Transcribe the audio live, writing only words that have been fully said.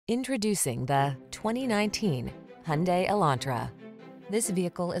Introducing the 2019 Hyundai Elantra. This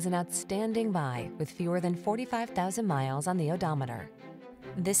vehicle is an outstanding buy with fewer than 45,000 miles on the odometer.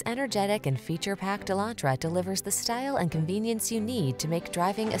 This energetic and feature-packed Elantra delivers the style and convenience you need to make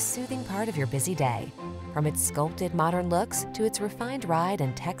driving a soothing part of your busy day. From its sculpted modern looks to its refined ride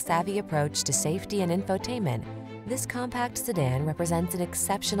and tech-savvy approach to safety and infotainment, this compact sedan represents an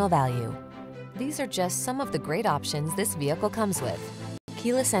exceptional value. These are just some of the great options this vehicle comes with: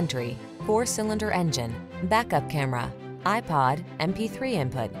 keyless entry, 4-cylinder engine, backup camera, iPod, MP3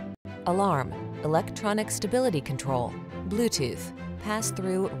 input, alarm, electronic stability control, Bluetooth,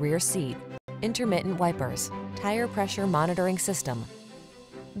 pass-through rear seat, intermittent wipers, tire pressure monitoring system.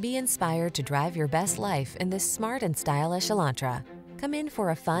 Be inspired to drive your best life in this smart and stylish Elantra. Come in for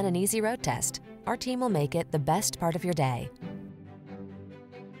a fun and easy road test. Our team will make it the best part of your day.